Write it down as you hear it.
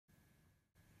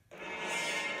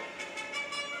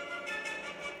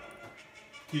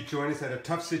You join us at a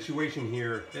tough situation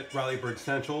here at RallyBird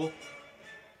Central,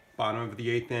 bottom of the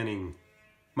 8th inning.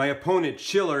 My opponent,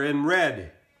 Schiller, in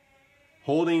red,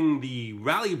 holding the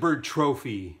RallyBird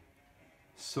trophy.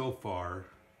 So far,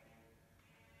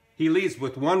 he leads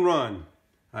with 1 run.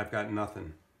 I've got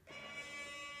nothing.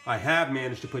 I have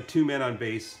managed to put 2 men on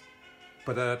base,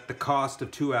 but at the cost of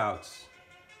 2 outs.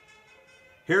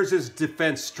 Here's his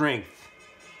defense strength,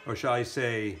 or shall I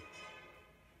say,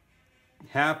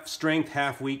 half strength,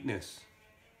 half weakness.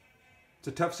 It's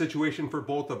a tough situation for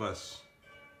both of us.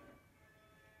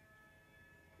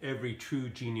 Every true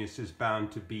genius is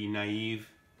bound to be naive.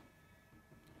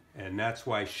 And that's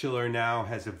why Schiller now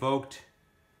has evoked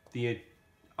the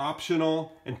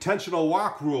optional intentional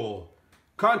walk rule.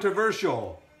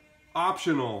 Controversial,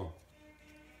 optional.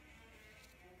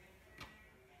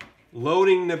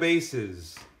 Loading the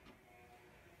bases.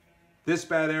 This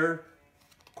batter,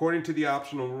 according to the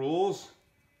optional rules,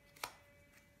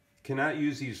 cannot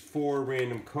use these 4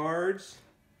 random cards.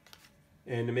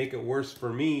 And to make it worse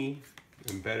for me,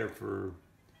 and better for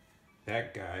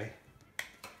that guy,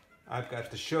 I've got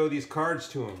to show these cards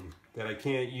to him that I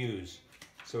can't use,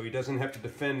 so he doesn't have to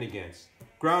defend against.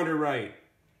 Grounder right.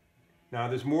 Now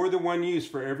there's more than 1 use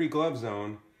for every glove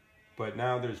zone, but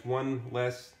now there's 1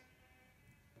 less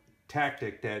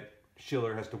tactic that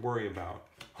Schiller has to worry about.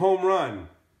 Home run.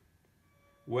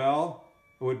 Well,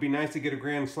 it would be nice to get a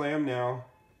grand slam now.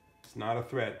 It's not a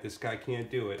threat. This guy can't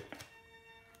do it.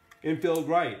 Infield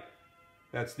right.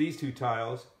 That's these 2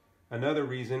 tiles. Another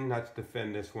reason not to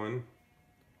defend this one.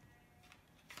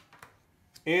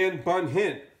 And bunt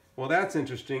hit. Well, that's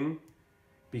interesting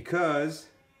because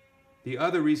the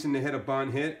other reason to hit a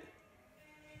bunt hit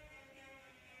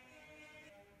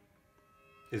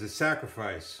is a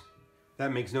sacrifice.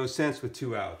 That makes no sense with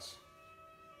 2 outs.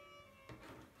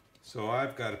 So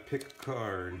I've got to pick a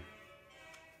card.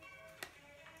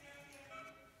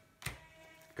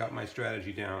 Got my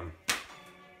strategy down.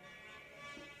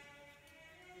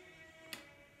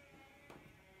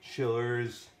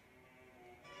 Schiller's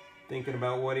thinking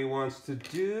about what he wants to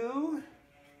do.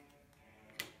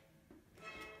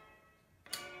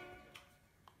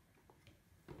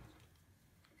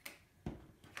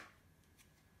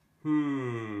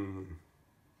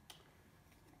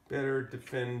 Better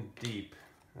defend deep,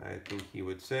 I think he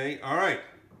would say. All right.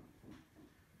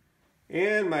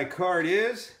 And my card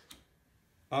is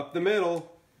up the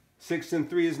middle. 6 and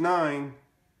 3 is 9.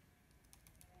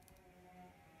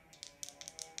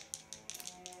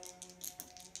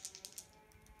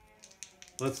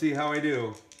 Let's see how I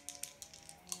do.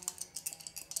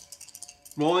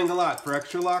 Rolling a lot for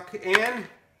extra luck, and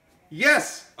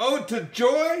yes! Ode to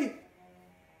joy!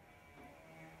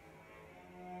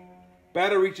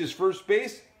 Batter reaches first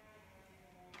base.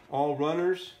 All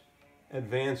runners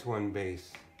advance 1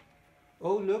 base.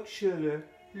 Oh, look, Schiller,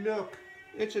 look,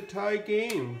 it's a tie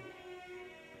game.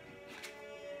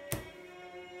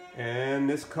 And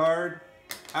this card,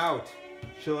 out.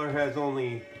 Schiller has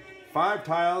only 5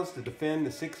 tiles to defend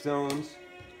the 6 zones.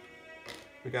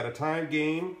 We got a timed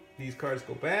game. These cards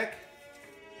go back.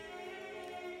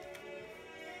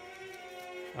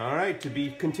 All right, to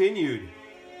be continued.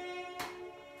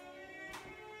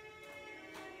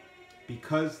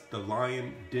 Because the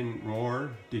lion didn't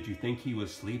roar, did you think he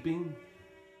was sleeping?